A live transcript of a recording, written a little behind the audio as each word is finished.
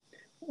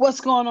What's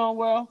going on,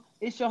 world?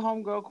 It's your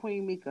homegirl,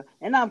 Queen Mika,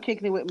 and I'm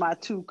kicking it with my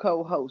two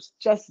co-hosts,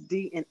 Just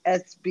D and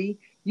SB.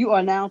 You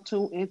are now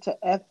tuned into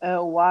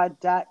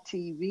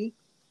FLY.TV.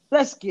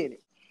 Let's get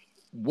it.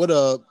 What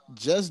up?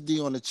 Just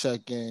D on the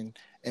check-in,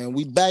 and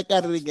we back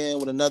at it again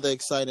with another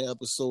exciting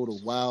episode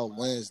of Wild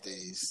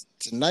Wednesdays.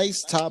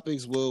 Tonight's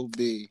topics will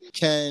be: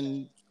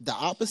 can the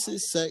opposite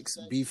sex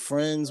be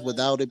friends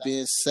without it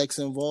being sex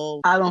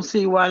involved? I don't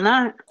see why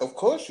not. Of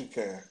course you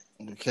can.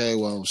 Okay,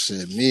 well,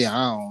 shit, me,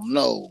 I don't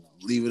know.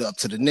 Leave it up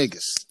to the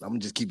niggas. I'm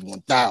just keep it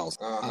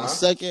 1,000.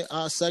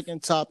 Our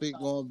second topic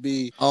gonna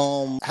be: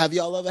 have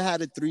y'all ever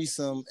had a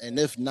threesome? And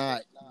if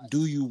not,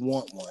 do you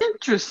want one?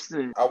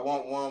 Interesting. I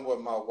want one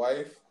with my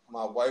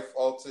wife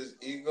alter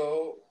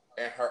ego,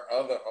 and her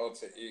other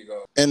alter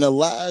ego. And the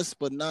last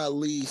but not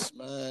least,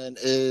 man,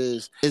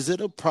 is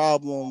it a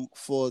problem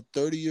for a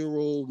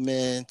 30-year-old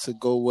man to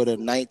go with a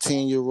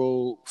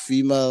 19-year-old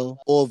female,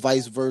 or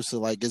vice versa?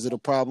 Like, is it a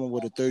problem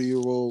with a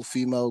 30-year-old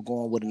female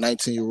going with a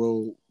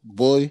 19-year-old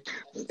boy?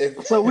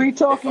 So we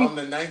talking? If I'm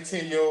the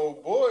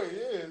 19-year-old boy,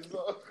 yeah.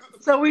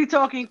 So we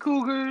talking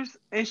cougars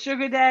and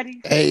sugar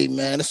daddy? Hey,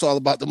 man, it's all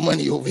about the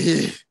money over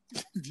here.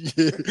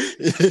 Yeah,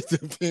 it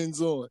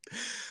depends on.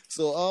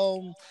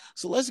 So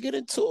let's get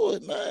into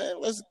it,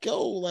 man. Let's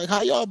go. Like,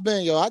 how y'all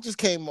been, yo? I just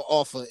came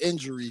off an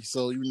injury,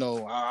 so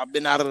I've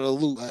been out of the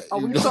loop. Are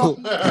we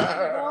talking?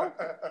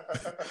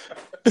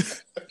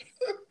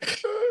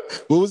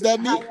 What was that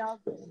mean?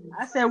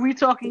 I said we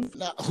talking.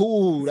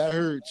 Ooh, that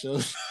hurt, yo.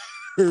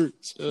 That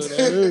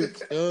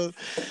hurt, yo.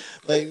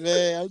 Like,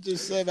 man, I'm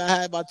just saying, I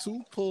had my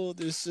tooth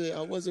pulled and shit.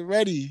 I wasn't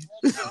ready.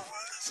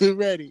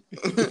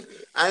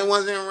 I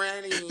wasn't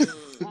ready.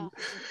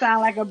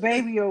 Sound like a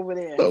baby over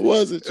there. I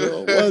wasn't,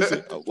 yo.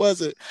 I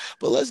wasn't.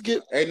 But let's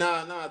get. Hey,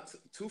 nah.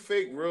 Too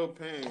fake, real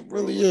pain.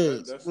 Bro. Really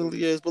is.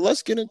 But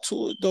let's get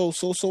into it though.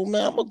 So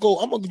man, I'm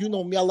gonna. You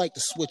know me, I like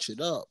to switch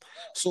it up.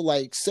 So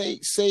like, say,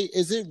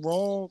 is it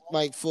wrong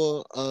like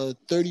for a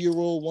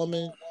 30-year-old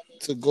woman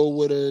to go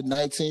with a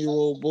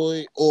 19-year-old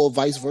boy, or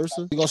vice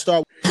versa? We're gonna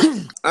start.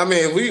 I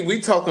mean,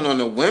 we talking on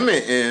the women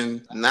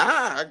end.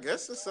 Nah, I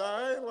guess it's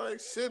alright.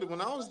 Like, shit,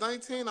 when I was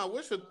 19, I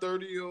wish a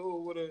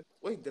 30-year-old would have...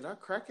 Wait, did I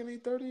crack any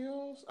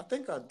 30-year-olds? I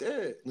think I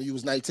did. When you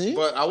was 19?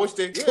 But I wish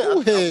they... Yeah, I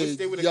wish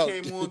they would have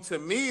came on to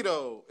me,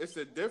 though. It's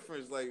a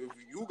difference. Like, if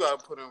you got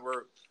to put in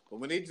work. But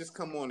when they just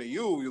come on to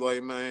you, you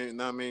like,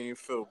 man, you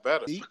feel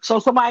better. So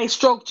somebody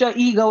stroked your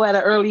ego at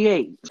an early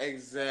age.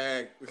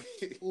 Exactly.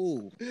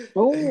 Ooh.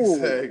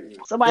 Exactly.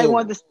 Somebody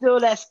wanted to steal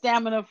that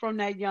stamina from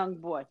that young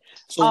boy.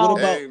 So what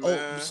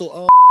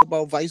about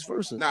about vice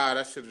versa? Nah,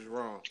 that shit is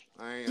wrong.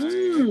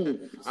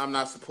 I'm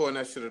not supporting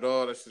that shit at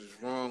all. That shit is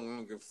wrong. I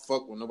don't give a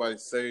fuck what nobody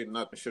say.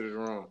 Nothing. Shit is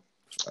wrong.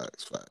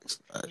 Facts.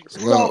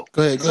 Well,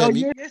 go ahead. So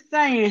you're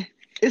saying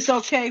it's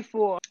okay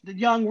for the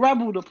young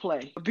rebel to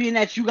play, being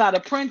that you got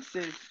a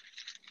princess.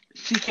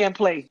 She can't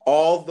play.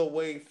 All the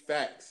way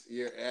facts.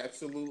 You're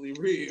absolutely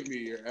reading me.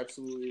 You're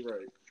absolutely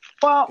right.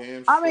 Well,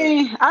 I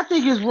mean, I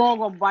think it's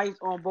wrong on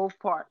both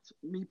parts,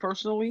 me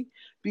personally,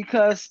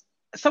 because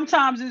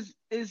sometimes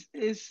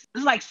it's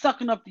like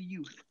sucking up the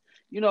youth.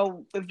 You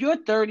know, if you're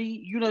 30,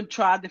 you done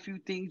tried a few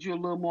things, you're a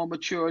little more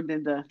mature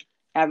than the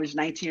average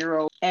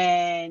 19-year-old,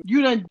 and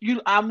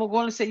I'm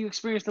going to say you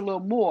experienced a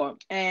little more,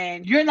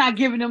 and you're not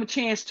giving them a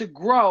chance to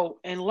grow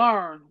and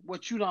learn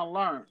what you don't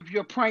learn if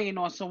you're preying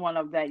on someone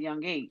of that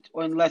young age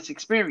or in less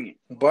experience.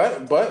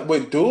 But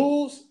with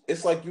dudes,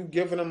 it's like you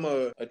giving them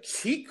a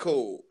cheat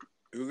code.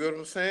 You get what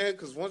I'm saying?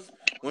 Because once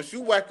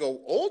you whack an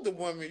older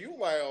woman, you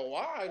like, oh,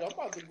 all right, I'm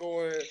about to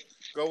go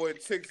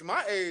with chicks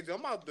my age. I'm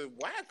about to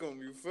whack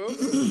them. You feel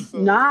me? So,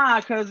 nah,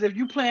 because if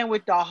you playing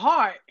with the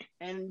heart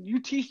and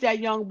you teach that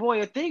young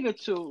boy a thing or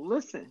two,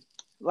 listen,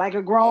 like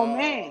a grown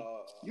man,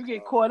 you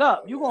get caught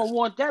up. You're going to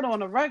want that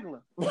on a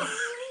regular.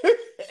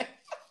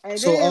 And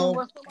so, then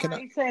when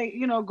somebody say,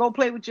 go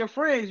play with your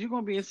friends, you're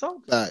going to be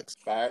insulted.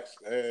 Facts.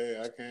 Hey,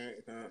 I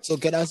can't. So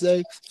can I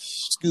say,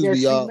 excuse me,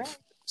 y'all.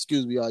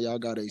 Y'all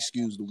gotta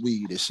excuse the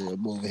weed and shit.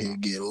 I'm over here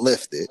getting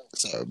lifted.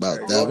 Sorry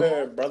about that. Go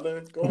ahead,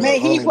 brother. Go ahead. May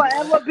he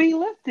forever be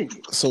lifted.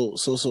 So,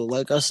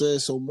 like I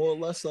said, so more or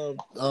less,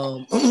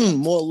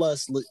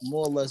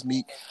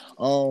 Meek.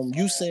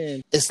 You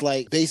saying it's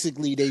like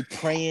basically they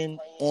preying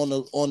on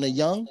the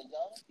young?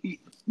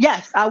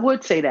 Yes, I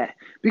would say that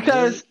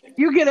because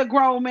you get a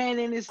grown man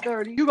in his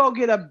 30s, you go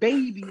get a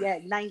baby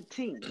at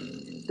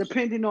 19,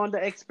 depending on the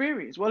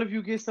experience. What if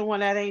you get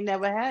someone that ain't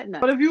never had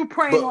nothing? What if you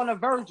preying on a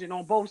virgin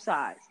on both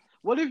sides?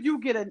 What if you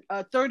get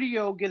a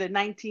 30-year-old, get a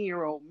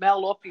 19-year-old,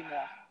 male or female?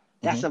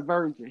 That's a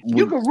virgin.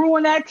 You can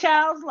ruin that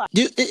child's life.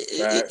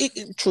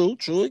 True.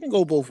 It can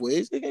go both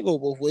ways.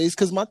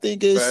 Because my thing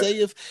is, say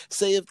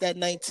if that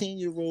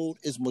 19-year-old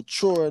is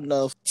mature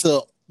enough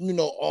to,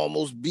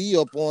 almost be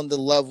up on the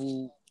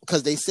level.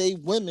 Because they say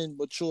women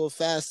mature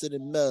faster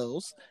than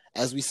males,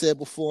 as we said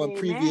before in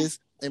previous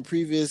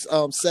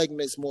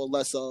segments, more or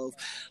less of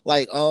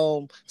like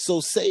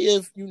so say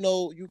if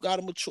you got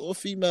a mature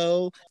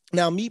female.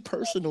 Now me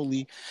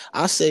personally,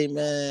 I say,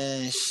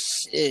 man,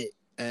 shit,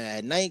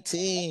 at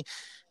 19,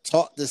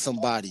 talk to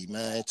somebody,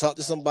 man. Talk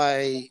to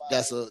somebody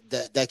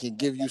that can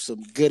give you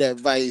some good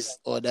advice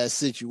on that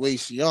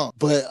situation.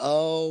 But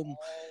all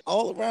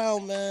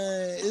around,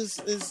 man,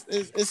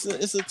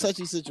 it's a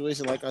touchy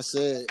situation. Like I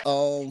said,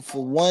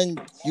 for one,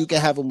 you can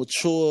have a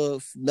mature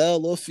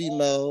male or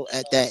female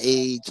at that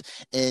age,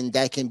 and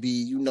that can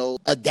be,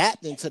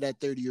 adapting to that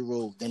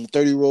 30-year-old. Then the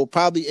 30-year-old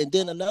probably, and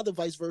then another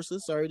vice versa.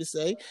 Sorry to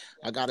say,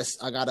 I gotta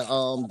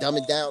dumb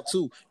it down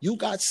too. You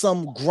got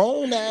some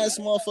grown ass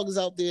motherfuckers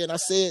out there, and I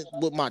said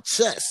with my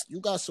chest, you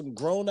got some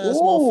grown ass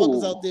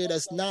motherfuckers out there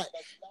that's not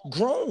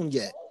grown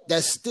yet.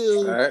 That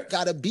still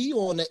gotta be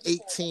on the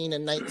 18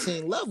 and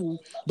 19 level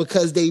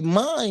because they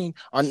mind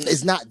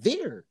is not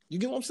there. You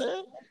get what I'm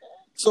saying?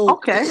 So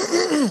okay.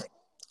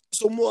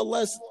 So more or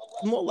less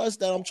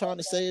that I'm trying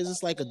to say is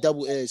it's like a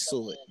double-edged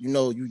sword.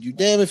 You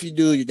damn if you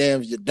do, you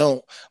damn if you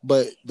don't.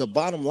 But the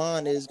bottom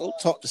line is go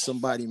talk to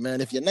somebody,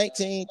 man. If you're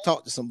 19,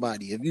 talk to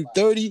somebody. If you're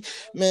 30,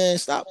 man,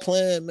 stop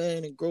playing,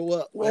 man, and grow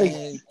up,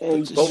 man.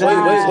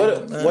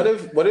 What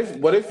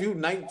if you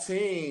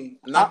 19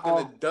 knocking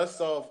the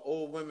dust off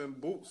old women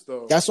boots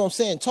though? That's what I'm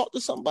saying. Talk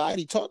to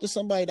somebody.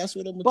 That's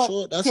what a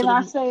mature. Can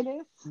I say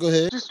this? Go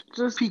ahead.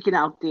 Just peeking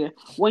out there.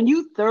 When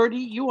you 30,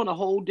 you on a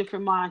whole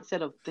different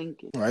mindset of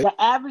thinking. Right. The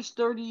average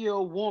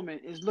 30-year-old woman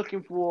is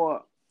looking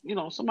for,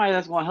 somebody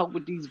that's going to help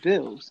with these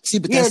bills. See,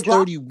 but that's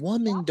 30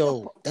 woman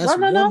though. That's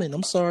woman.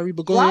 I'm sorry,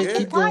 but go ahead.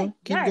 Keep going.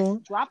 Keep going.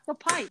 Drop the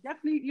pipe.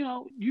 Definitely,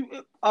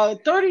 a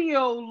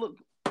 30-year-old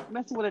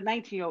messing with a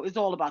 19-year-old is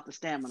all about the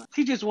stamina.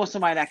 She just wants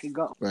somebody that can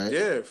go. Right.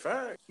 Yeah,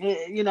 fact.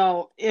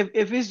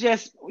 If it's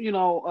just,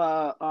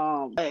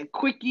 a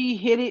quickie,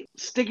 hit it,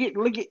 stick it,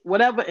 lick it,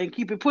 whatever, and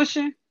keep it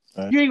pushing,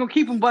 you ain't gonna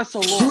keep them but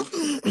so long.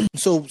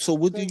 So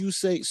what do you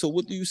say? So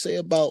what do you say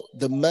about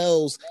the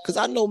males? Because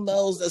I know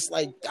males that's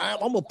like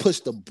I'm gonna push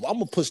the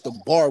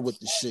bar with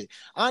the shit.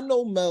 I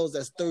know males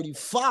that's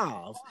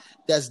 35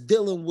 that's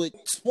dealing with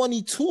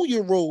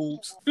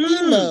 22-year-olds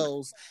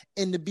females,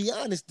 and to be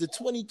honest, the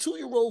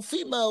 22-year-old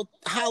female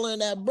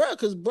hollering at bruh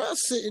because bruh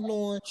sitting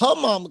on her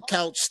mama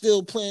couch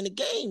still playing the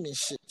game and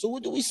shit. So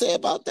what do we say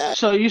about that?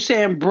 So you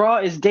saying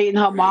bruh is dating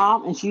her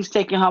mom and she's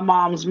taking her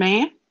mom's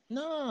man?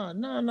 Nah.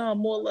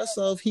 More or less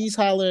of he's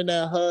hollering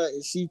at her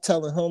and she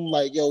telling him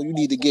like, yo, you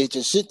need to get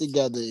your shit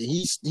together. And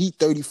he's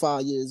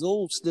 35 years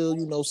old, still,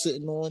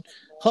 sitting on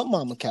her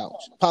mama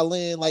couch,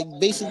 Pauline, like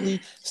basically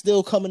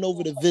still coming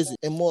over to visit,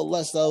 and more or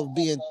less of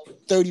being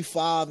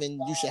 35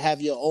 and you should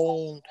have your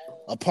own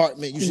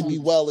apartment. You should be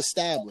well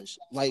established,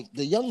 like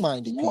the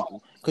young-minded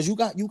people, because you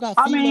got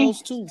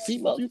females too.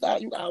 You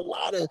got a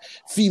lot of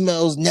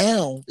females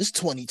now. It's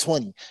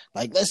 2020.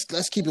 Like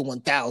let's keep it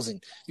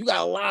 1,000. You got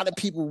a lot of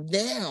people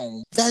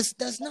now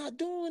that's not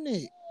doing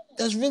it.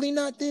 That's really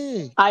not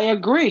there. I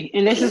agree,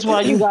 and this is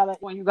why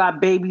when you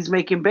got babies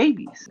making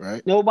babies.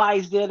 Right.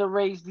 Nobody's there to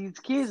raise these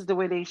kids the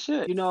way they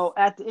should.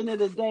 At the end of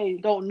the day,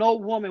 don't no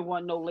woman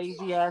want no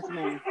lazy ass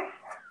man.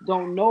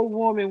 Don't no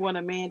woman want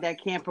a man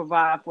that can't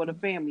provide for the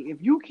family.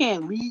 If you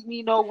can't lead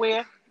me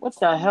nowhere, what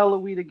the hell are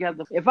we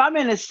together? If I'm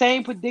in the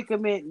same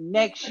predicament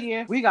next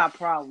year, we got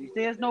problems.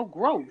 There's no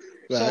growth.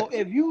 Right. So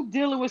if you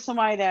dealing with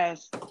somebody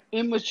that's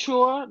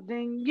immature,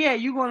 then yeah,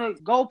 you're gonna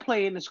go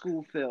play in the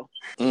school field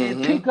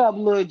and pick up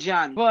Lil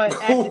Johnny. But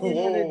at the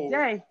end of the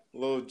day,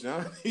 Lil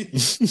Johnny,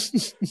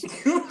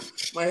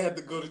 might have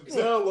to go to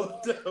jail.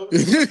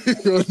 You're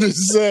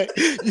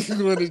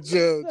going to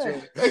jail,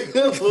 Joe.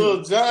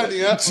 Lil Johnny.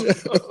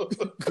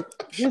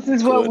 This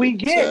is what we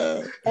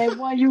get, and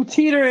when you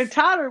teeter and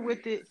totter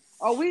with it.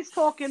 Are we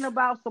talking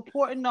about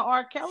supporting the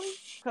R. Kelly?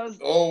 Because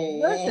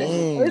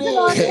listen, isn't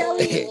R.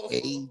 Kelly?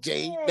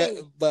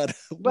 But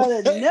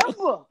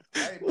never. I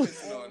ain't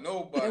pissing on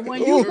nobody. And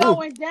when you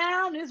going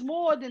down, it's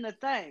more than a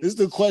thing. This is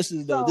the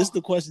question, though. This is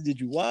the question: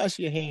 did you wash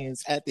your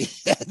hands after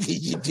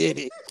you did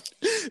it?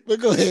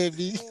 But go ahead,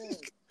 B.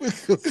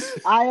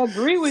 I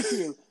agree with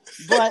you,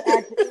 but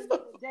at the end of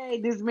the day,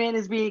 this man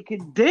is being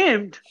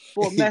condemned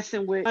for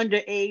messing with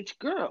underage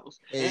girls.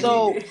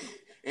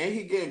 And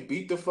he getting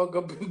beat the fuck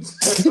up in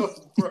jail,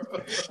 bro.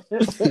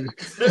 Cuz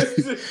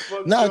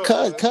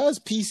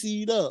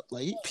PC'd up.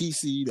 Like he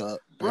PC'd up.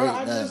 Bro,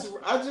 I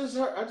just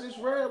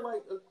read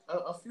like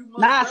a few months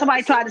back.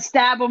 Somebody tried to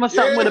stab him or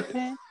something with a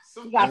pen.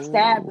 He got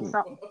stabbed or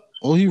something.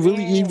 Oh, he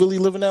really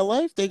living that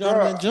life? They got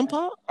him in Gym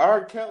Pop?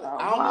 R. Kelly.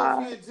 I don't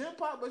know if he in Gym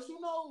Pop, but you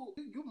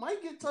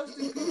might get touched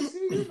in PC.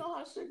 You know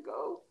how shit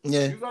go.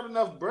 Yeah. You got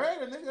enough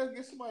bread, and they gotta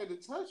get somebody to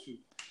touch you.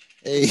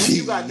 Hey.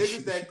 You got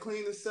niggas that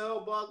clean the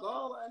cell block,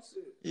 all that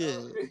shit.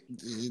 Yeah.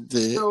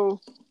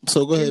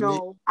 So go ahead,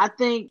 mate. I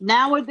think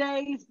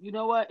nowadays, you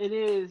know what? It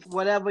is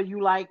whatever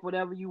you like,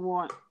 whatever you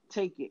want,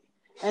 take it.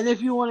 And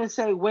if you want to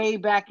say way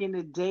back in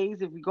the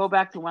days, if we go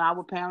back to when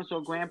our parents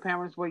or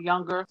grandparents were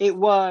younger, it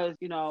was,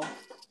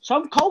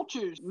 some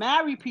cultures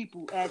marry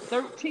people at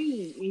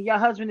 13 and your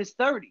husband is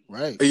 30.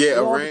 Right.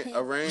 Yeah,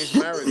 arranged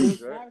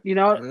marriages, right?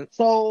 Right.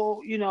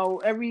 So,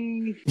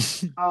 every,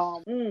 I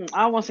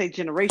don't want to say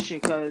generation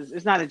because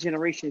it's not a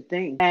generation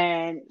thing.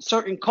 And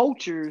certain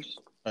cultures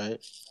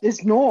Right.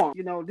 It's norm.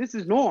 This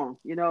is norm.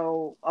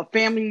 A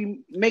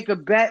family make a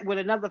bet with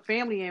another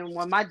family, and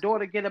when my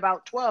daughter get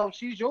about 12,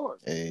 she's yours.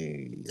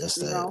 Hey, that's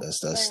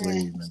that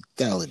slave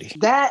mentality.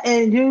 That,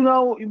 and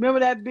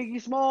remember that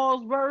Biggie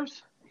Smalls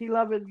verse? He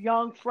love it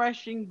young,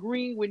 fresh, and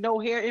green with no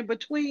hair in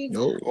between.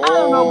 No. I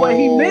don't know what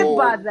he meant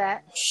by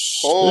that.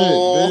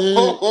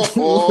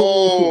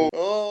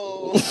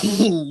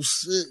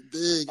 Shit,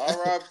 big.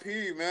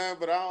 R.I.P. man,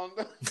 but I don't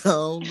know. I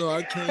don't know.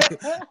 I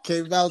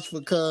can't vouch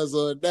for cuz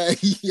on that.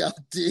 He out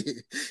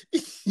there.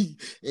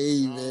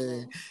 Hey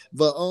man.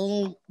 But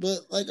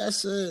like I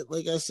said,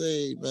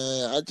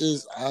 man, I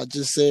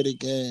just said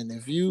again,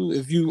 if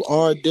you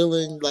are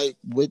dealing like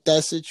with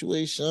that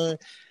situation,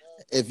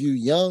 if you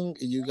young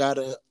and you got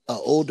a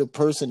older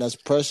person that's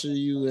pressuring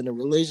you in a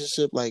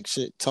relationship, like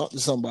shit, talk to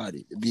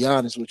somebody. Be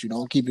honest with you.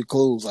 Don't keep it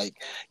closed. Like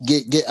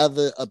get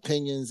other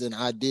opinions and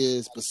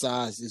ideas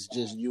besides it's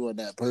just you and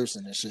that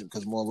person and shit.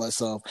 Because more or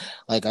less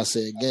like I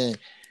said again,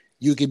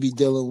 you could be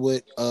dealing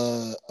with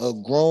a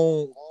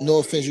grown, no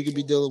offense, you could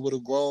be dealing with a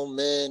grown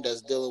man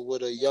that's dealing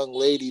with a young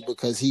lady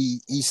because he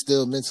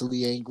still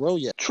mentally ain't grow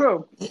yet.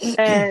 True.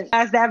 And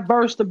as that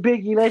verse to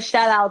Biggie, let's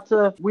shout out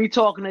to we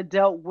talking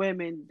adult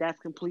women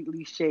that's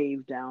completely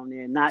shaved down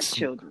there, not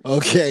children.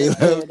 Okay.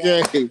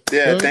 Yeah,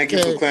 thank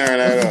you for clearing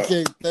that up.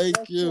 Okay,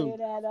 thank you. Clear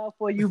that up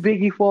for you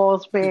Biggie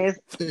Falls fans,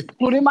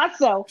 including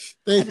myself.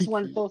 I just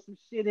want to throw some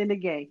shit in the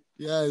game.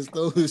 Yes,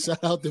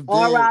 shout out to Big.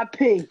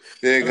 R.I.P.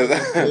 Yeah, because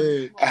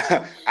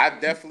I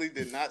definitely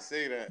did not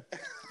say that.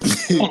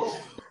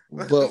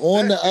 But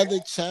on the other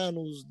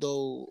channels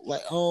though,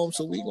 like so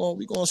we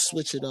gonna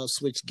switch it up,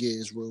 switch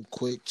gears real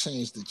quick,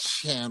 change the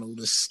channel,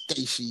 the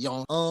station.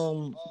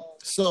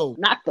 So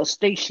not the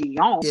station.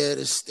 Yeah,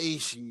 the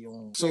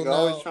station. So now,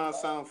 always trying to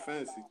sound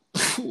fancy.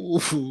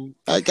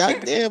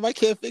 Goddamn, I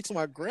can't fix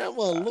my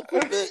grandma. Look a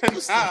bit.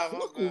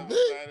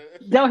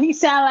 No, he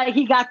sound like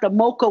he got the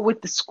mocha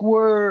with the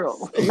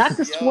squirrel. Not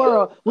the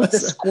squirrel, with the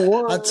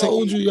squirrel. I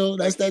told you, yo,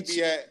 that's like he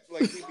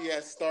be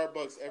at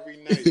Starbucks every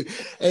night.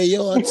 Hey,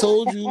 yo, I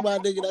told you, my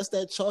nigga, that's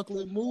that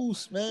chocolate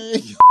mousse, man.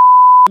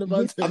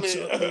 About that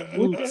chocolate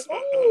mousse.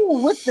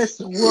 Ooh, with the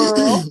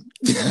swirl.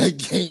 I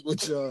can't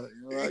with y'all.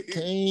 Yo, I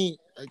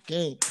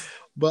can't.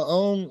 But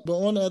on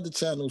the other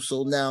channel,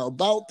 so now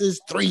about this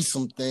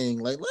threesome thing,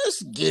 like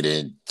let's get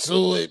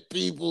into it,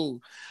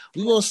 people.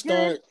 We gonna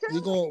start.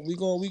 We gonna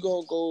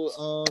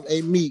go.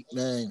 Meat,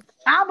 man.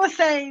 I'ma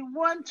say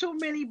one too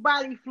many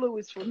body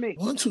fluids for me.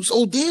 One too.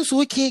 Oh damn!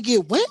 So it can't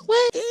get wet.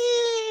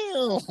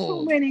 Damn.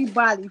 Too many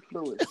body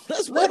fluids.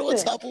 That's wet on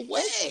top of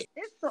wet.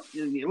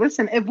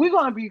 Listen, if we're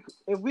gonna be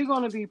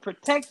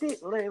protected,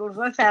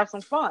 let's have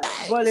some fun.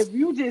 But if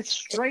you just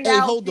straight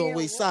out, hold on,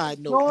 wait. Side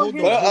note, hold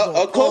on.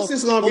 Of course,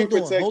 it's gonna be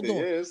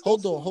protected.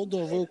 Hold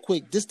on, real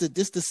quick. This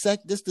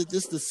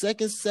the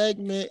second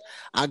segment.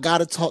 I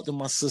gotta talk to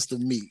my sister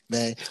Meat,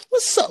 man.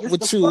 What's up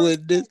with you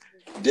in this?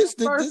 This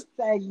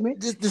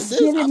segment. This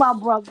Get it, my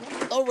brother.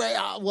 All right.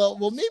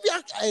 Well, maybe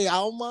I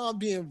don't mind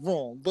being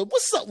wrong, but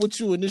what's up with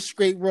you in this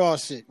straight raw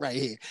shit right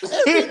here?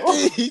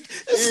 Everything.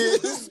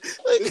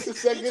 It's the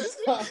second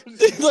time.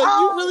 Like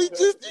you really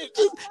just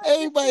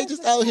everybody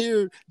just out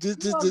here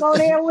just go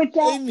there with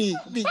that. Hey, me,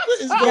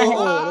 what is going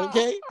on?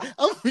 Okay,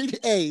 I'm reading.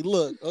 Hey,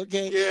 look,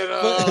 okay.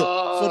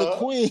 For the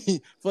queen.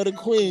 Let me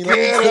clear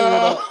it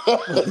up.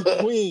 For the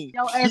queen.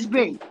 Yo,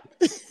 SB.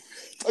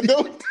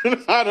 Don't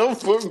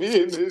put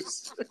me in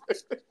this.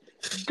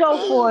 Go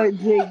for it,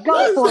 G.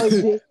 Go for it,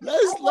 G.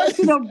 I want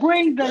you to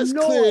bring the noise.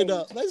 Clear it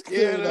up. Let's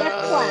clear it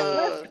up.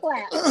 Let's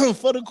clap.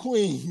 For the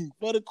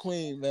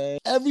queen, man.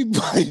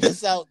 Everybody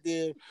that's out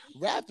there,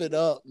 wrap it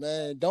up,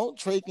 man. Don't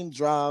drink and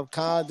drive.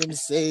 Condoms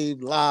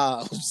save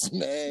lives,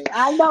 man.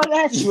 I know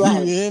that's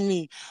right. You hear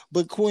me?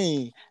 But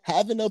queen,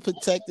 having a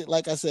protected,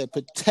 like I said,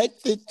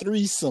 protected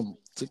threesome.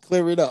 To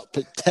clear it up,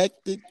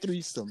 protected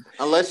threesome.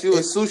 Unless you a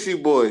sushi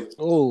boy.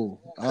 Whoa.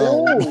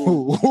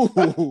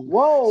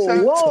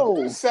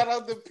 Shout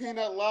out to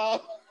Peanut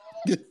Love.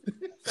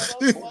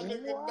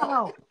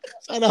 Wow.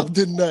 Shout out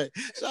to Nut.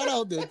 Shout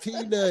out to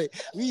Peanut.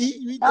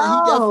 He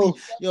definitely,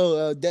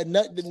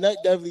 the nut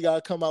definitely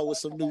gotta come out with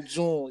some new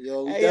joint,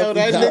 yo. Hey, yo,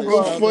 that nigga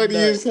was funny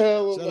as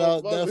hell. Shout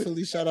out to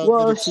the 215.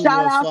 Well,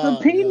 shout out to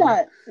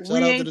Peanut. We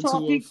ain't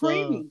talking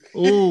creamy.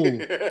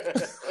 Ooh.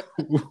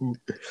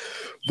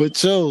 But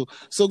so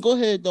go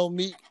ahead, though,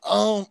 Meat.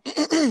 Why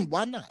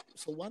not?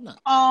 So why not?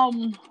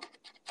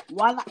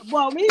 Why not?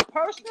 Well, me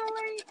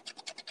personally,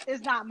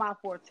 it's not my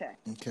forte.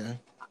 Okay.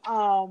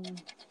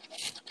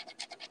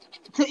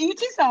 To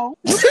each his own.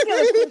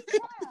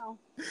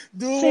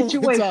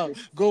 Situation.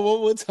 Go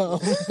one more time.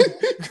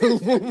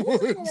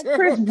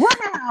 Chris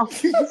Brown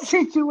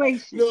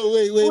situation. No,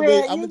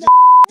 wait. I'm gonna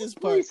this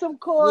part. Some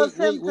calls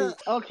wait.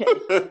 Okay.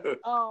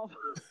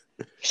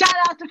 Shout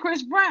out to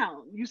Chris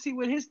Brown. You see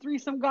what his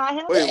threesome got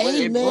him?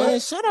 Hey, man,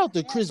 shout out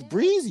to Chris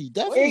Breezy.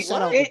 Definitely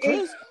shout out to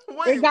Chris.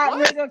 They got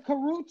rid of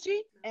Karuchi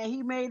and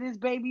he made his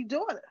baby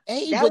daughter.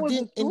 Hey, but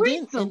then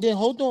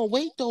hold on,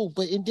 wait though.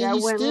 But then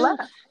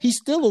he's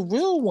still a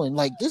real one.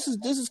 Like this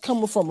is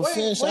coming from a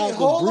fan. Shout out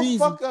to Breezy.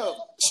 Hold the fuck up.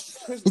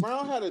 Chris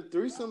Brown had a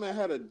threesome and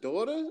had a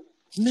daughter?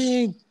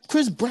 Man,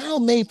 Chris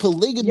Brown made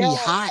polygamy Yo.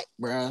 hot,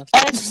 bro.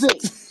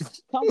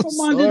 Come from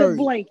under the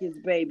blankets,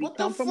 baby. What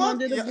Come the from fuck?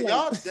 under the blankets.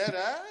 Y'all dead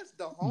ass?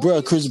 The homies?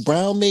 Bro, Chris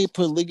Brown made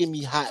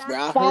polygamy hot, bro.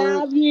 I heard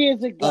 5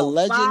 years ago.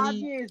 allegedly, 5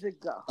 years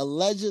ago.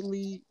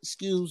 Allegedly,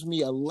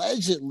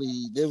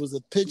 there was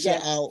a picture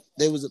out.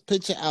 There was a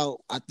picture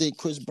out. I think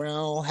Chris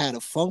Brown had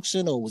a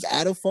function or was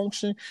at a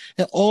function,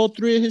 and all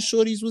three of his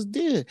shorties was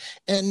there.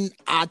 And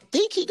I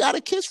think he got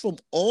a kiss from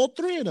all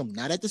three of them,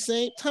 not at the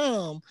same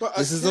time. But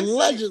this is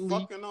allegedly.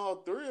 Fucking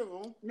all three of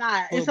them.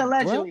 Nah, it's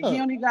allegedly. Bruh.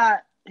 He only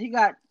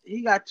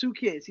got 2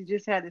 kids. He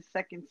just had his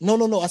second.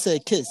 No. I said a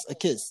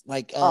kiss.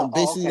 Like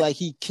basically, like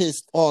he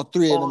kissed all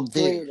three of them.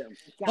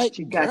 Got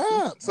you.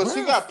 So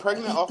she got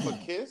pregnant off a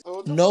kiss?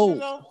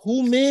 No.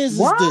 Who mans is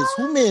this?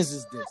 Who mans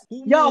is this?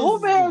 Who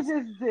mans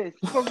is this?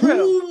 For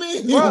real.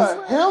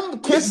 Bruh, him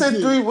kissing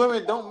 3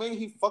 women don't mean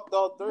he fucked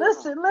all 3.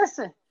 Listen.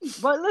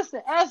 But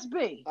listen,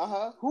 SB.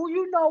 Who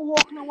you know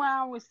walking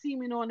around with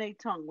semen on their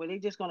tongue where they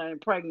just gonna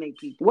impregnate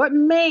people? What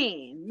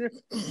man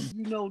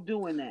you know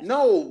doing that?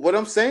 No, what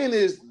I'm saying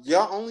is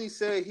y'all only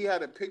said he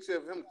had a picture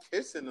of him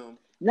kissing them.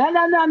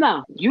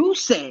 No. You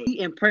said he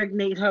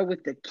impregnate her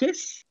with the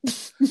kiss?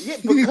 Yeah,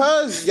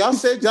 because y'all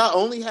said y'all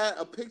only had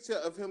a picture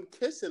of him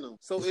kissing them.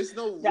 So it's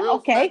no real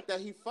fact that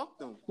he fucked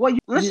them. Well,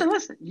 listen.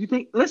 Listen.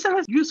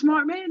 You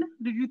smart man.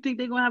 Do you think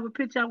they're going to have a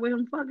picture out with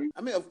him fucking?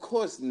 I mean, of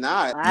course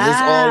not.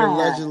 It's all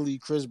allegedly,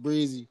 Chris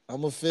Breezy.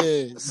 I'm a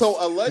fan. So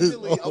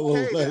allegedly,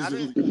 okay.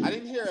 Allegedly. I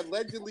didn't hear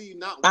allegedly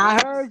not once.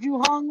 I heard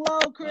you hung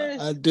low,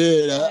 Chris. I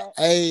did.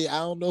 I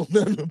don't know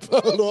nothing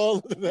about all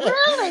of that.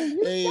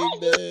 Really? Hey,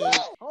 man.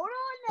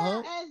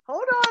 Hold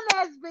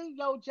on, SB.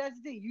 Yo,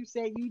 Just D, you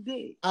said you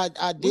did.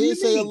 I did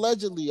say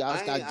allegedly.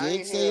 I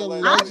did say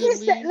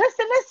allegedly.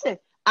 Listen.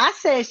 I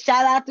said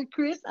shout out to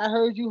Chris. I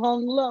heard you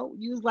hung low.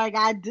 You was like,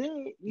 I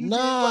did. You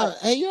did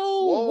hey yo,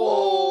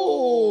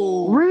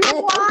 whoa. Rewind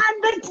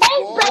the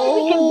tape,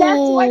 baby, because that's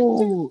what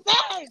you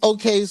said.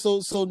 Okay, so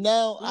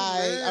now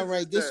all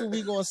right. This is what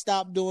we gonna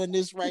stop doing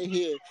this right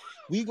here.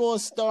 We gonna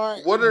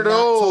start. What are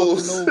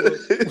those?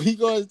 We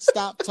gonna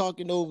stop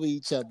talking over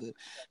each other,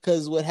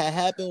 because what had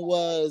happened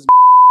was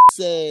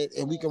said,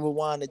 and we can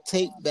rewind the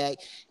tape back.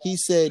 He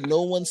said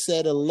no one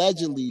said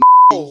allegedly.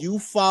 You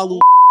follow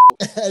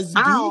SB.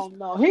 I don't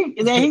know.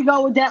 He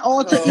go with that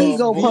alter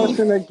ego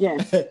person again.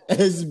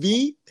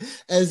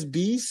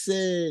 SB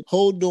said,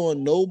 hold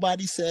on,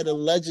 nobody said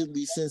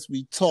allegedly since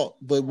we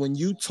talked. But when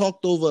you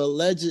talked over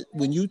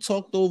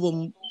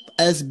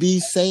SB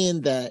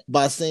saying that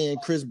by saying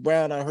Chris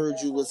Brown, I heard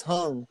you was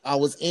hung, I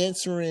was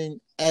answering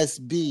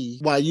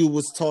SB while you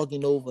was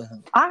talking over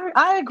him.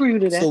 I agree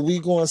with that. So we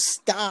gonna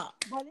stop.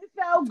 But it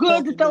felt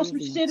good to throw some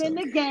shit in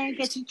the game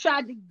because you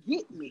tried to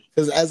get me.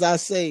 Because as I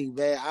say,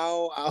 man,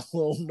 I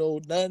don't know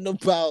nothing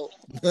about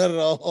none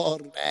of all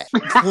that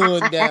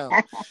going down.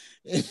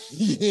 You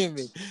hear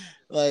me?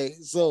 Like,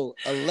 so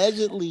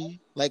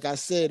allegedly, like I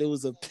said, it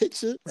was a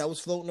picture that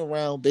was floating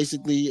around.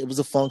 Basically, it was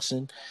a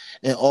function,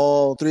 and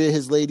all three of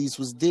his ladies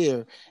was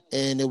there.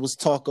 And it was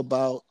talk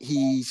about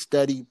he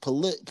studied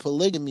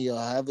polygamy, or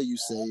however you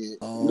say it.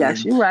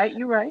 Yes, you're right.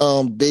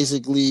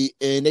 Basically,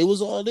 and they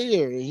was all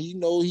there. And he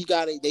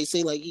got it. They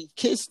say like he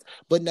kissed,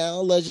 but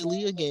now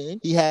allegedly again,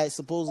 he had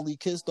supposedly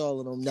kissed all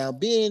of them. Now,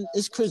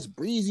 it's Chris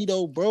Breezy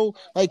though, bro.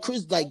 Like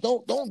Chris, like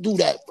don't do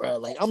that, bro.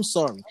 Like I'm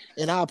sorry,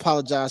 and I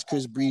apologize,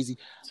 Chris Breezy.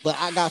 But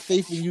I got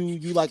faith in you.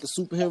 You like a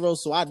superhero,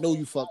 so I know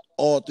you fucked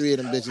all three of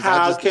them bitches.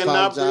 I just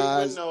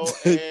apologize.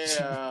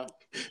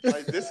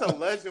 Like this a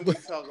legend we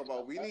talk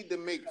about. We need to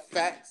make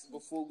facts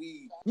before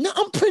we. No,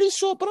 I'm pretty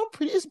sure, but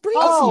it's Breezy.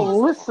 Oh,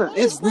 listen,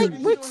 it's like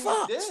Rick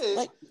Fox.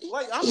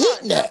 Like I'm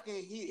not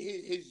knocking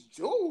his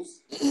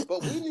jewels,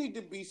 but we need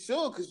to be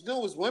sure because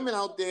there's women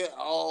out there.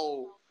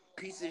 Oh,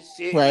 piece of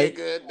shit, right.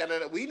 Nigga.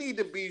 Da-da-da. We need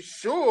to be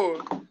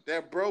sure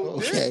that bro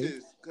did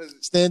this.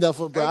 Stand up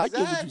for bro.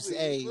 Exactly. I get what you say.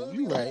 Hey,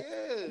 you right.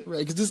 Yeah.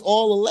 Right, because it's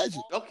all alleged.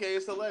 Okay,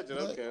 it's alleged.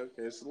 Okay,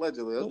 it's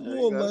allegedly. Okay,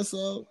 more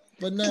myself.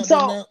 But now,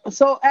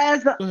 so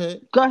as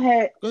go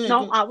ahead.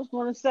 No, I was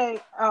going to say,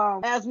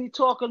 as we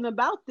talking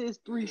about this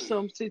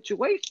threesome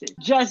situation,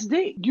 Just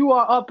D, you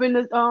are up in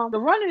the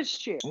runner's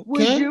chair. Okay.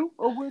 Would you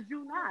or would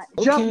you not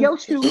jump your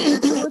shoes?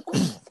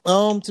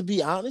 To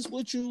be honest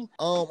with you,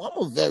 I'm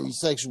a very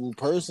sexual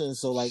person,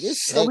 so like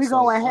it's sex. So we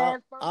going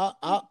ahead. I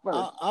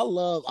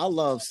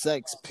love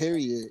sex.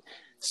 Period.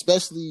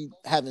 Especially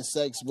having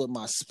sex with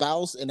my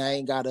spouse, and I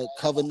ain't gotta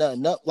cover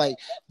nothing up. Like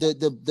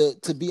the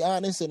to be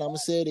honest, and I'm gonna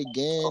say it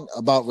again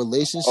about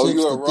relationships.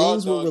 The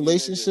things with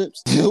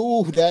relationships,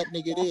 ooh, that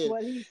nigga That's did.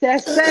 What he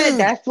said.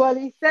 That's what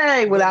he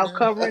said without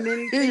covering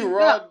anything. He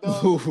raw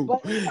dog.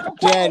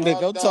 Yeah,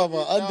 nigga, I'm talking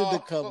about under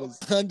the covers.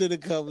 Under the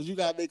covers, you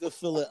gotta make her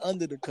feel it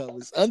under the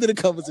covers. Under the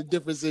covers, a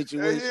different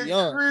situation.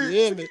 You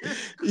hear me?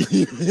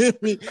 You hear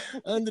me?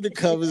 Under the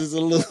covers is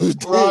a little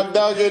raw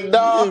dog and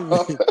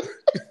dog.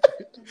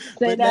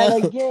 say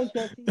that again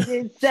because he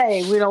did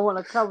say we don't want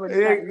to cover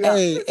nothing up.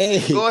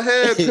 Hey, go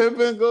ahead,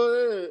 Pippin.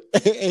 Go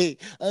ahead. Hey,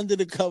 under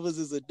the covers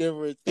is a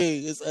different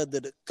thing. It's under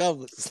the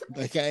covers.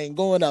 Like I ain't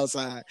going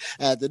outside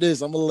after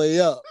this. I'm gonna lay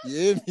up. You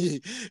hear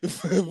me?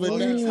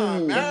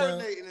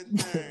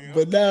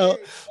 But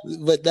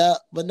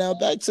now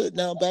back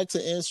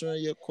to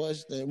answering your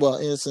question. Well,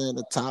 answering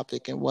the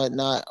topic and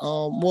whatnot.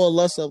 More or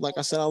less of like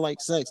I said, I like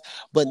sex.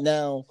 But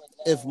now,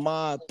 if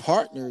my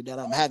partner that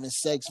I'm having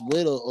sex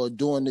with or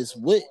doing this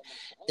with,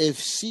 if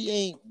she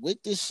ain't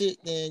with this shit,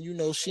 then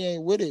she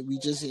ain't with it. We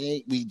just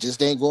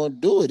ain't gonna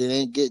do it. It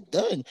ain't get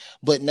done.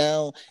 But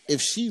now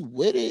if she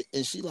with it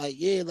and she like,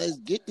 yeah, let's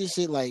get this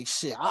shit, like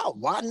shit,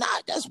 why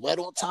not? That's wet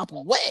on top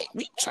of wet.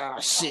 We try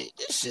shit.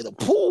 This shit a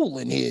pool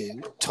in here.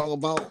 We talk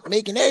about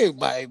making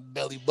everybody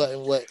belly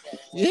button wet.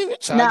 Yeah, we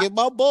trying to get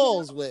my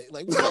balls wet.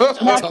 Like now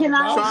can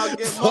I try to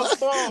get my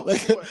balls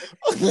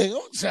wet?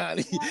 I'm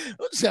trying.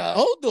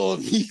 Hold on,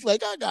 me.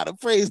 Like I gotta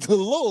praise the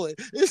Lord.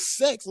 It's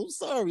sex. I'm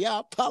sorry. I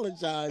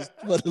apologize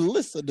for the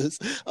listeners.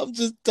 I'm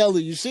just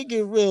telling you, shit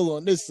get real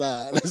on this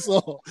side. That's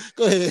all.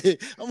 Go ahead.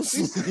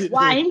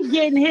 Why he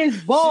getting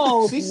his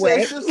balls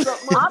wet? She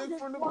sucked my dick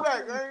from the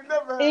back. I ain't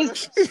never had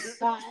that.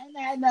 I ain't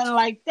had nothing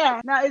like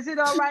that. Now, is it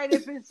all right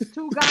if it's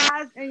two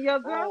guys and your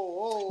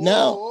girl?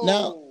 Now,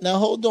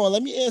 hold on.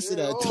 Let me answer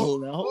that though.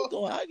 Now, hold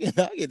on. I can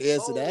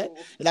answer that,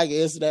 and I can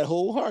answer that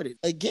wholehearted.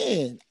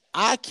 Again,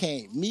 I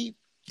can't meet.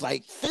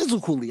 Like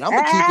physically, I'm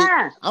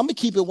gonna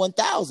keep it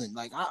 1,000.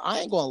 Like I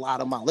ain't gonna lie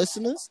to my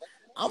listeners.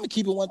 I'm gonna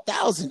keep it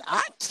 1,000.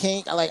 I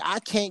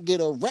can't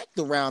get erect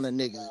around a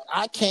nigga.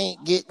 I can't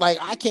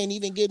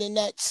even get in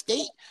that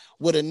state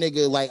with a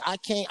nigga. Like I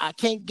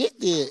can't get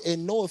there.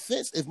 And no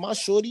offense, if my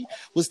shorty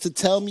was to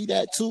tell me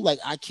that too, like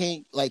I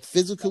can't like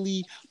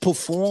physically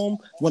perform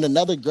when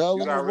another girl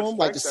in the room,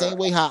 like the same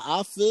way how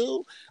I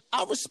feel.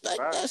 I respect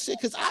that shit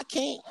because I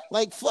can't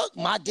like fuck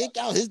my dick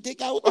out, his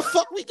dick out. What the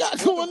fuck we got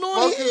going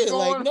on here?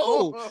 Like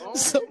no,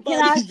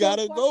 somebody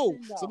gotta go.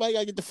 Somebody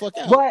gotta get the fuck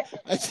out. But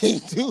I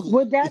can't do it.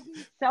 Would that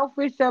be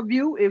selfish of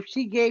you if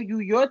she gave you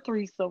your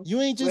threesome? You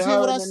ain't just hear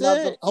what I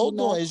said. Hold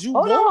on, is you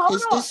woke?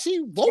 Is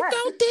she woke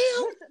out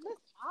there? Listen,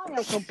 I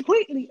am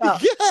completely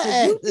up.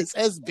 Yes,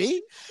 SB.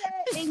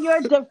 And your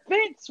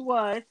defense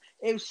was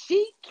if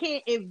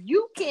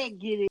you can't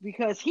get it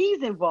because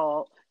he's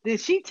involved, then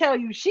she tell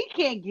you she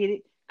can't get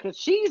it because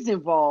she's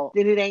involved,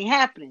 then it ain't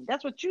happening.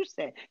 That's what you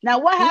said. Now,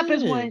 what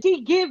happens when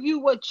she give you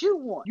what you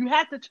want? You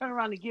have to turn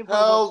around and give her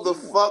what you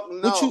fuck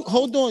want. no.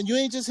 Hold on. You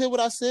ain't just hear what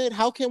I said?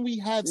 How can we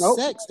have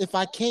sex if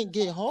I can't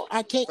get hard?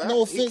 I can't,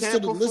 no offense to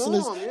the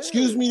listeners. Yeah.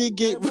 Excuse me to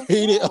get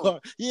rated R.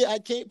 Yeah, I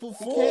can't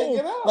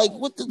perform. Like,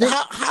 what the,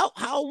 how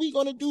are we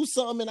going to do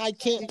something and I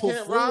can't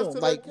perform?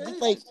 Like,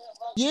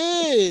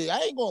 yeah,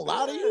 I ain't gonna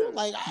lie to you.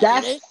 Like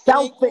that's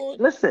selfish.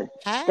 Listen,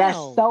 how?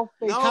 That's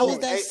selfish. No, how is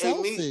that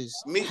selfish?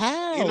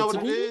 How? You know what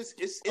it is?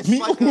 It's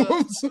like a.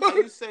 How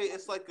you say?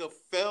 It's like a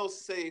fail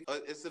safe.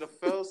 Is it a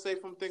fail safe?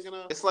 I'm thinking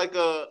of. It's like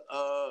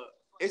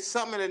it's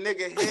something in a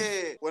nigga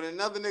head when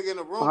another nigga in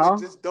the room it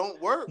just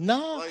don't work.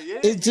 Nah,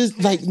 it's just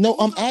like no.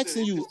 I'm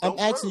asking you.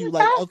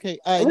 Like, okay,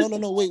 all right,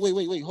 no.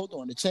 Wait. Hold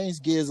on. To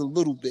change gears a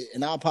little bit,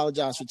 and I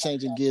apologize for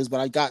changing gears, but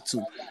I got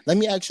to. Let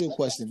me ask you a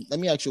question.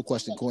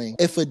 Queen.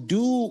 If a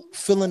dude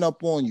filling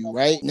up on you,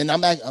 right, and then I'm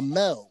like a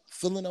male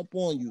filling up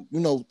on you,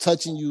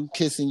 touching you,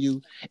 kissing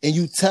you, and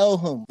you tell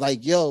him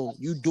like, yo,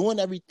 you doing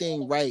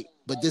everything right,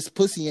 but this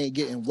pussy ain't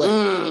getting wet.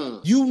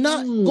 You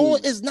not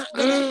going. It's not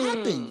gonna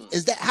happen.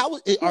 Is that how?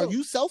 Are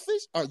you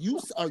selfish? Are you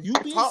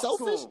being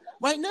selfish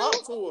right now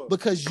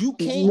because you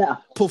can't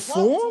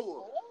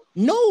perform?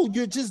 No,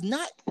 you're just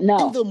not in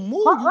the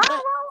mood.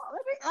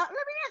 Let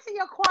me answer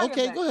your question.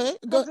 Okay, go ahead.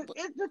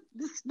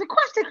 The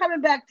question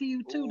coming back to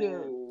you too,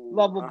 the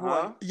lover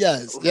boy.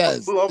 Yes.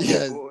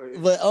 Boy.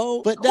 But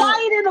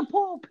quiet in the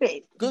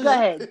pulpit. Go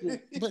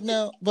ahead.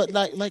 but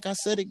like I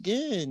said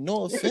again,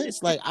 no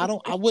offense. Like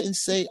I wouldn't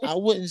say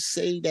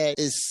that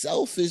it's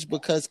selfish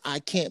because I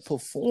can't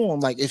perform.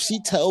 Like if she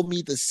tell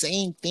me the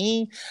same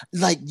thing,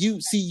 like you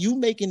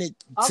making it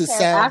to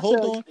sound.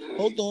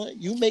 Hold on.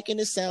 You making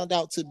it sound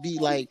out to be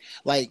like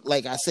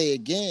I say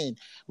again,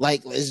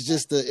 like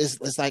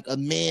it's like a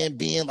man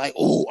being like,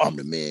 oh, I'm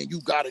the man,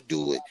 you gotta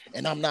do it,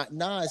 and I'm not.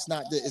 Nah, it's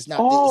not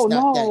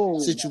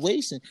that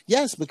situation.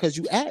 Yes, because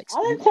you asked.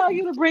 I didn't tell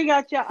you to bring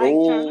out your Ike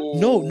Turner.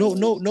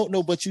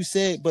 No. But you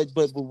said, but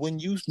when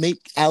you make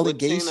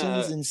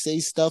allegations and say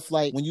stuff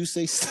like when you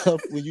say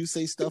stuff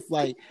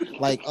like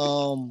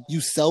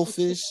you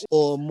selfish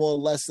or more or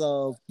less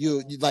of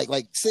you like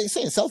saying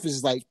selfish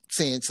is like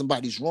saying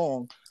somebody's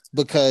wrong.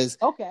 Because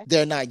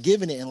they're not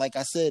giving it. And like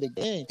I said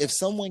again, if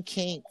someone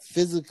can't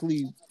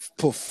physically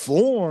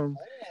perform,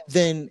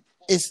 then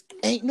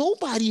ain't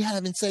nobody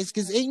having sex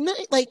because ain't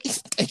nothing like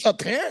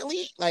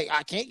apparently like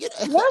I can't get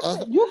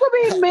listen, you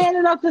could be man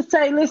enough to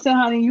say, listen,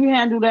 honey, you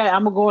handle that.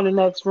 I'm gonna go in the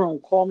next room.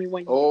 Call me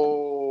when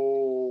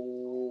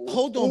you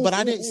hold on, but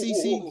I didn't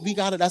see. We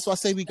gotta. That's why I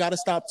say we gotta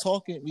stop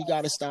talking. We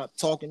gotta stop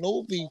talking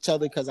over each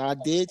other because I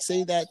did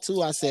say that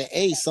too. I said,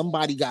 "Hey,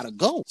 somebody gotta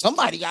go.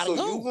 Somebody gotta So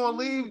go. you gonna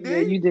leave? Yeah,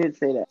 you did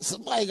say that.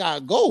 Somebody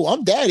gotta go.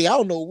 I'm daddy. I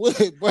don't know what.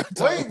 Wait.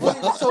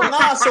 So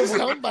nah. So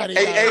somebody.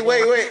 Hey,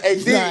 wait.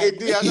 Hey, D.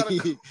 I got me.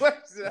 a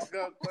question.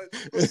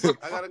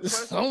 I got a question.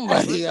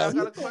 Somebody. Listen, I else.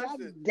 got a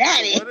question.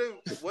 Daddy.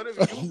 So what if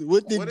you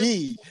With the what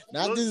D,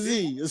 not look, the D.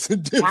 Z. It's a I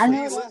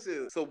difference. know.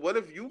 Listen. So what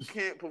if you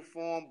can't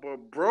perform,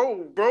 but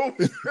bro,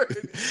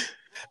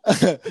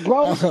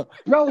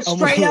 Bro,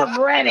 straight up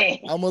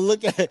ready. I'm gonna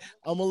look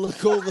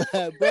over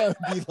at bro and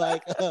be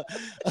like,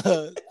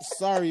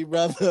 sorry,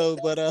 brother,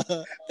 but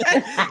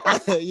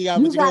you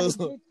got what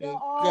you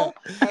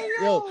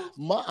go.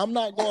 I'm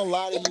not gonna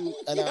lie to you,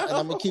 and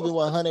I'm gonna keep it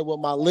 100 with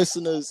my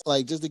listeners,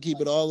 like just to keep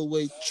it all the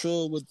way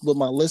true with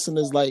my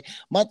listeners. Like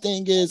my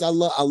thing is, I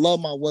love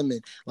my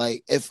women.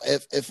 Like if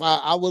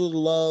I would have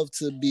loved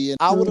to be,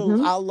 I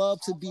love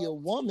to be a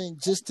woman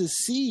just to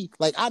see.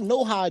 Like I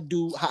know how I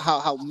do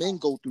how men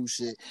go through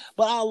shit,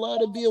 but I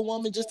love to be a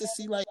woman just to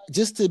see, like,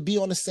 just to be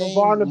on the same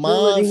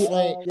mind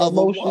frame of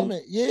a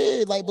woman.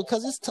 Yeah, like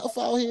because it's tough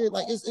out here.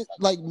 Like it's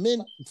like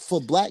men,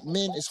 for black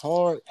men it's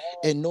hard,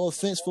 and no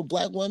offense for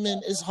black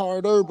women, it's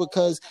harder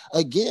because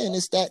again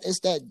it's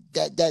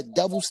that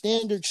double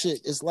standard shit.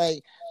 It's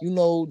like, you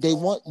know, they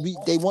want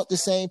the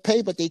same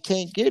pay, but they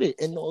can't get it.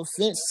 And no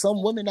offense,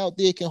 some women out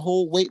there can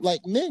hold weight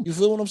like men. You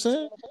feel what I'm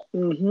saying?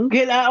 Mm-hmm.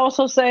 Can I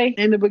also say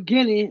in the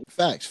beginning?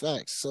 Facts.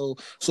 So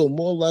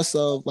more or less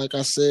of, like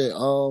I said,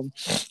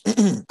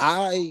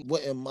 I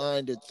wouldn't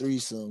mind a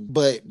threesome,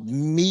 but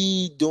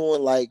me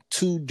doing like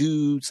two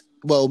dudes,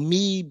 well,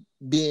 me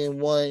being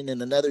one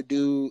and another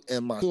dude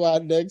and my. To our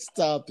next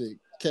topic.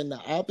 Can the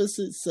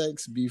opposite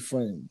sex be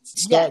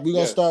friends? We're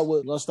gonna start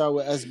with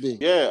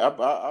SB. Yeah,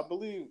 I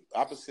believe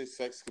opposite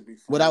sex could be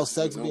friends without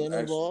sex being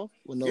involved,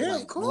 with no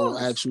no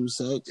actual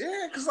sex.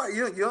 Yeah, because like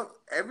you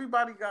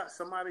everybody got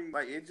somebody,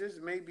 like it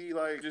just may be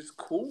like just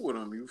cool with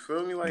them. You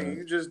feel me? Like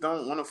you just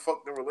don't want to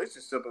fuck the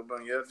relationship up,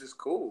 but it's just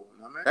cool.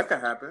 You know what I mean? That can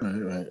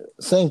happen. Right.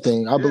 Same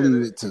thing. I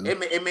believe it too. It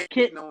may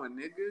be knowing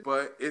niggas,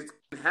 but it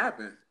can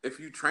happen if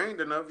you trained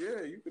enough.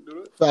 Yeah, you can do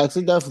it. Facts,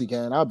 it definitely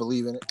can. I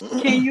believe in it.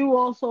 Can you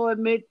also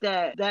admit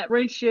that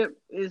friendship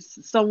is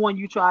someone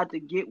you tried to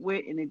get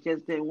with and it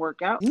just didn't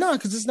work out? No,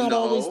 because it's not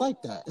always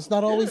like that. It's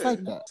not always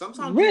like that.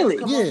 Sometimes you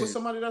come up with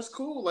somebody that's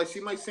cool. Like she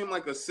might seem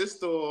like a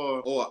sister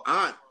or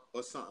aunt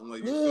or something.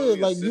 Like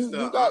like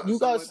you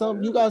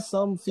got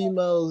some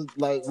females,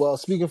 like, well,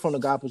 speaking from the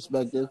guy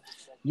perspective,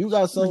 you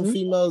got some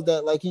females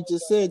that, like he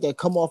just said, that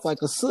come off like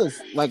a sister.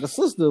 Like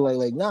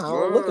nah, I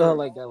don't look at her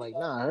like that. Like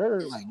nah,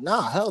 her like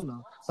nah, hell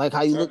no. Like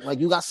how you look, like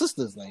you got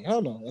sisters. Like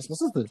hell no, that's my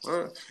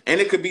sister.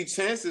 And it could be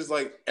chances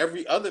like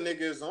every other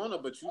nigga is on her,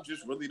 but you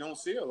just really don't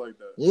see her like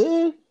that.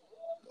 Yeah,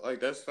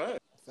 like that's fact.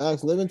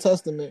 Facts, living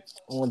testament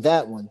on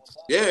that one.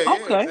 Yeah.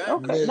 Okay.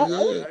 Exactly.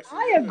 No,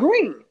 I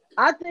agree.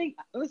 I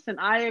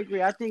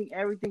agree. I think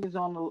everything is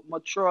on a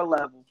mature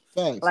level.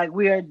 Facts. Like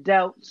we are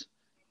adults,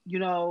 you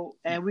know,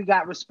 and we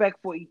got respect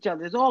for each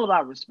other. It's all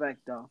about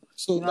respect, though.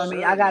 So, you know what I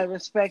mean? I gotta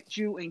respect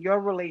you in your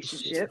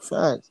relationship.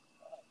 Facts.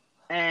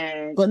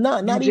 But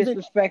not even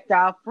respect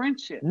our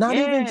friendship. Not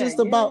even just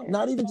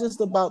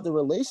about the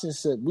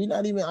relationship.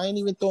 I ain't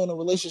even throwing a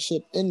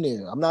relationship in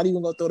there. I'm not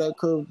even gonna throw that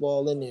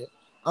curveball in there.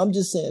 I'm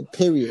just saying,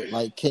 period.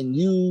 Like, can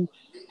you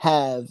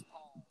have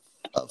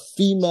a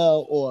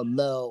female or a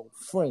male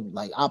friend,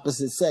 like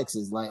opposite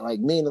sexes, like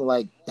meaning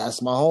like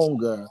that's my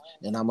homegirl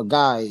and I'm a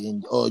guy,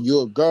 or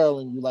you're a girl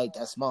and you like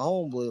that's my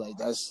homeboy, like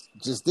that's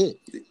just it.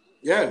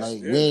 Yes,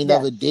 like we ain't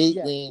never date,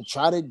 we ain't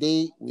try to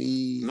date,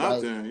 we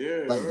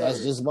nothing,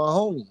 that's just my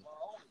homie.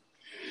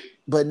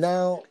 But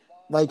now,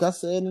 like I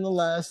said in the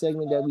last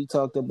segment that we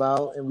talked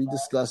about and we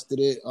discussed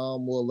it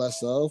more or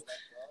less of,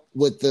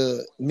 with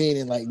the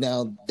meaning, like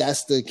now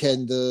that's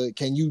can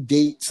you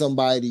date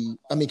somebody?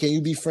 I mean, can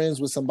you be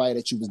friends with somebody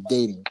that you was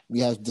dating?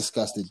 We have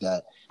discussed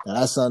that. Now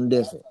that's something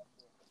different.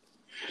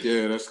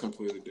 Yeah, that's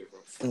completely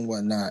different and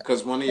whatnot.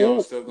 Because one of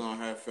y'all still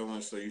gonna have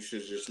feelings, so you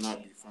should just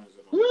not be friends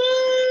at all.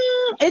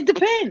 It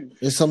depends.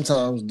 It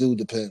sometimes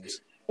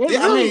depends. I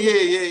mean,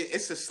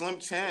 it's a slim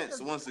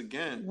chance. Once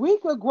again, we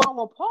could grow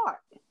apart.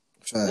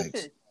 Facts.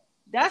 Listen,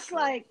 that's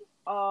like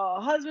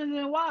husbands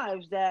and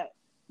wives that.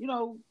 You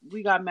know,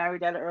 we got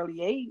married at an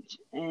early age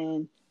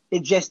and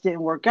it just didn't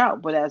work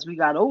out. But as we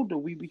got older,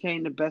 we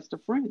became the best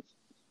of friends.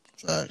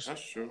 Facts.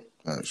 That's true.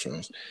 Facts.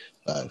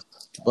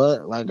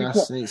 But like I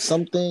say,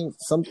 some things,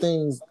 I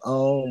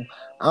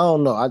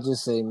don't know. I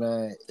just say,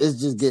 man,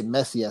 it's just get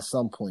messy at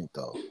some point,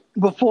 though.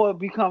 Before it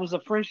becomes a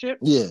friendship?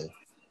 Yeah.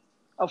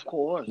 Of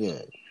course.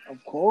 Yeah.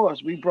 Of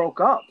course. We broke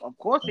up. Of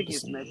course it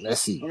gets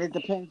messy. And it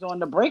depends on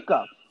the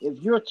breakup.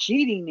 If you're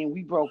cheating and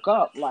we broke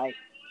up, like,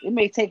 it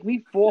may take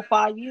me 4 or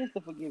 5 years to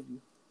forgive you.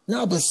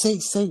 No, but say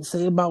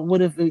about what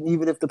if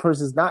even if the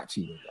person's not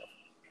cheating though?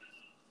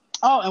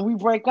 Oh, and we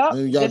break up.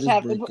 Maybe y'all just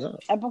have break up.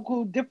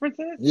 Epical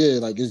differences. Yeah,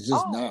 like it's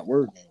just not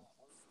working.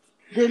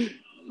 Then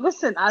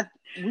listen,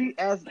 we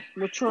as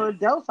mature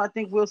adults, I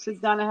think we'll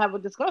sit down and have a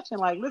discussion.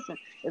 Like, listen,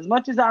 as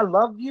much as I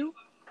love you,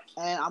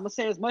 And I'm gonna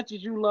say, as much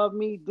as you love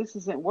me, this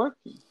isn't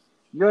working.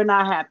 You're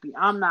not happy.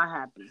 I'm not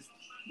happy.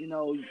 You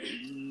know,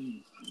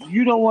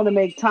 you don't want to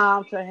make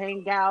time to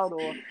hang out,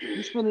 or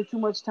you spending too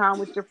much time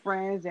with your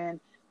friends. And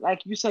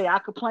like you say, I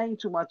complain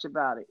too much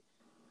about it.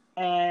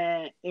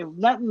 And if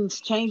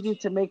nothing's changing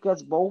to make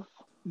us both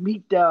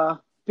meet the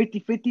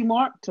 50-50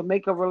 mark to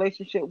make a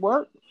relationship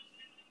work,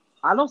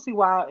 I don't see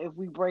why, if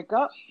we break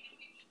up,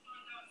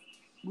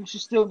 we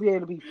should still be able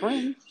to be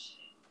friends.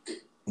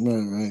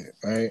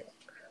 Right.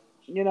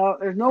 You know,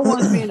 if no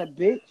one's being a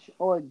bitch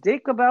or a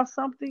dick about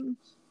something,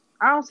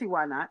 I don't see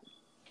why not.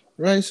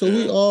 Right. So at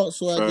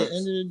the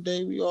end of the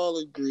day, we all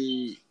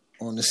agree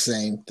on the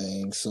same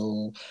thing.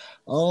 So,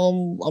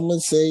 I'm gonna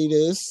say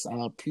this.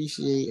 I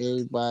appreciate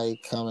everybody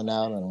coming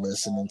out and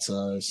listening to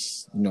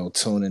us. You know,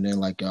 tuning in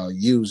like y'all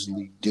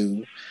usually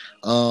do.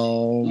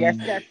 Yes.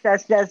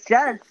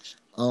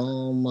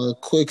 A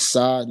quick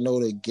side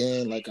note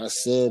again, like I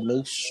said,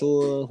 make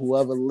sure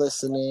whoever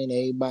listening,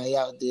 everybody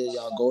out there,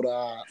 y'all go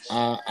to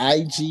our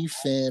IG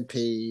fan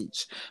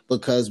page,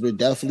 because we're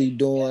definitely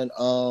doing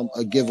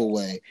a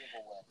giveaway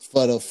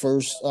for the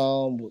first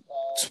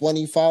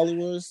 20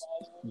 followers,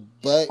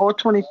 but or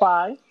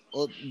 25.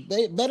 Or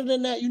better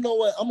than that, you know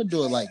what? I'm gonna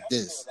do it like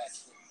this: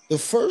 the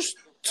first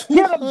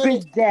Get a 200,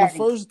 Big Daddy.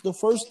 the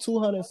first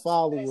 200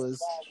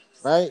 followers,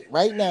 right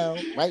now.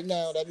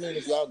 That means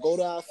if y'all go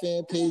to our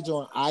fan page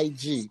on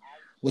IG,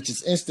 which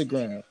is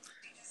Instagram,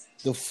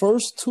 the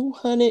first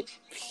 200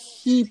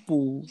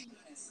 people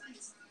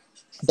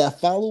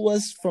that follow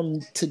us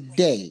from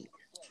today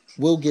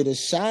will get a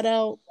shout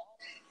out,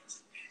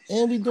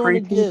 and we doing Free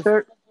a gift.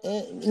 T-shirt.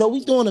 And, no,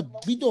 we doing a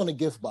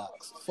gift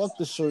box. Fuck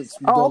the shirts.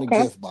 We doing okay.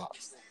 a gift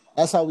box.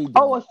 That's how we do.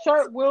 Oh, a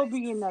shirt will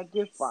be in that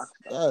gift box,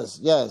 though.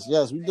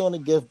 Yes. We doing a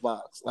gift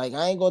box. Like,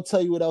 I ain't gonna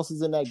tell you what else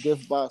is in that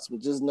gift box,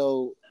 but just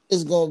know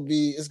it's gonna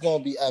be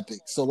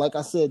epic. So, like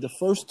I said, the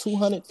first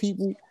 200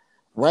 people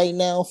right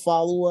now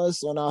follow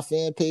us on our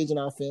fan page, and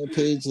our fan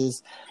page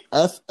is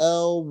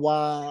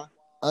FLY_DOT_TV.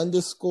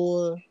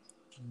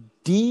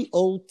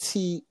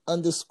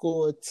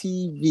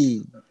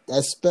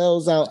 That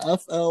spells out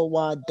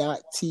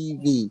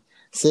FLY.TV.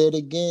 Say it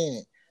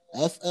again.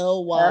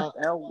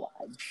 FLY.TV.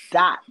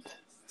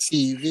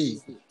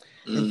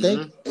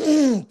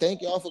 And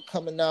thank y'all for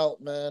coming out,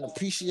 man.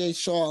 Appreciate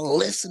y'all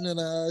listening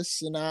to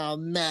us and our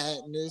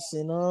madness.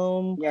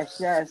 And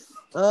yes.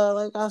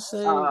 Like I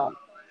say, I'm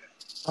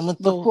gonna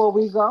before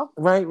we go,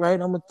 right. I'm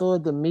gonna throw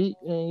it to Meat,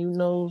 and you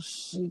know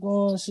she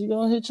gonna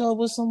hit y'all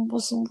with some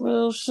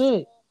real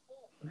shit.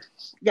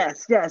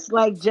 Yes.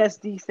 Like Jess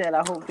D said,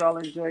 I hope y'all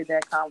enjoyed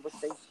that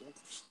conversation,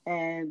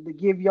 and to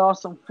give y'all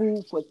some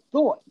food for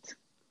thought.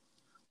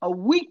 A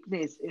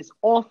weakness is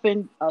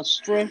often a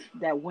strength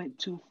that went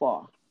too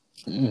far.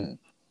 You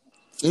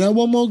know,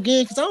 one more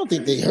again, because I don't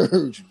think they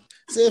heard you.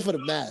 Say it for the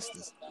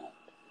masters.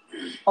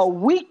 A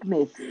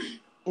weakness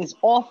is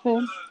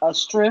often a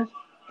strength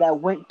that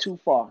went too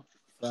far.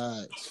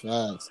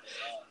 Facts.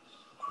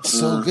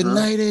 So good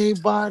night,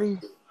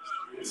 everybody.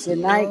 Good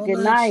night.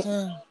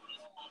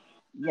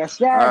 Yes.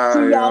 See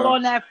y'all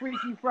on that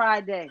Freaky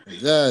Friday.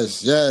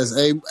 Yes.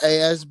 Hey,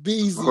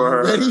 SBZ,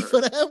 you ready for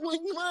that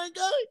one, my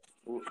guy?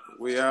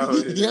 We out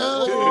here.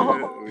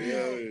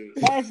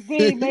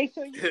 SB, make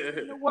sure you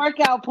do the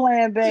workout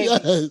plan, baby.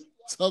 Yes.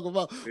 Talk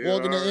about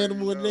walking the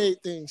animal and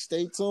everything.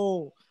 Stay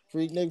tuned.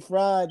 Freak Nick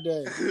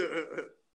Friday.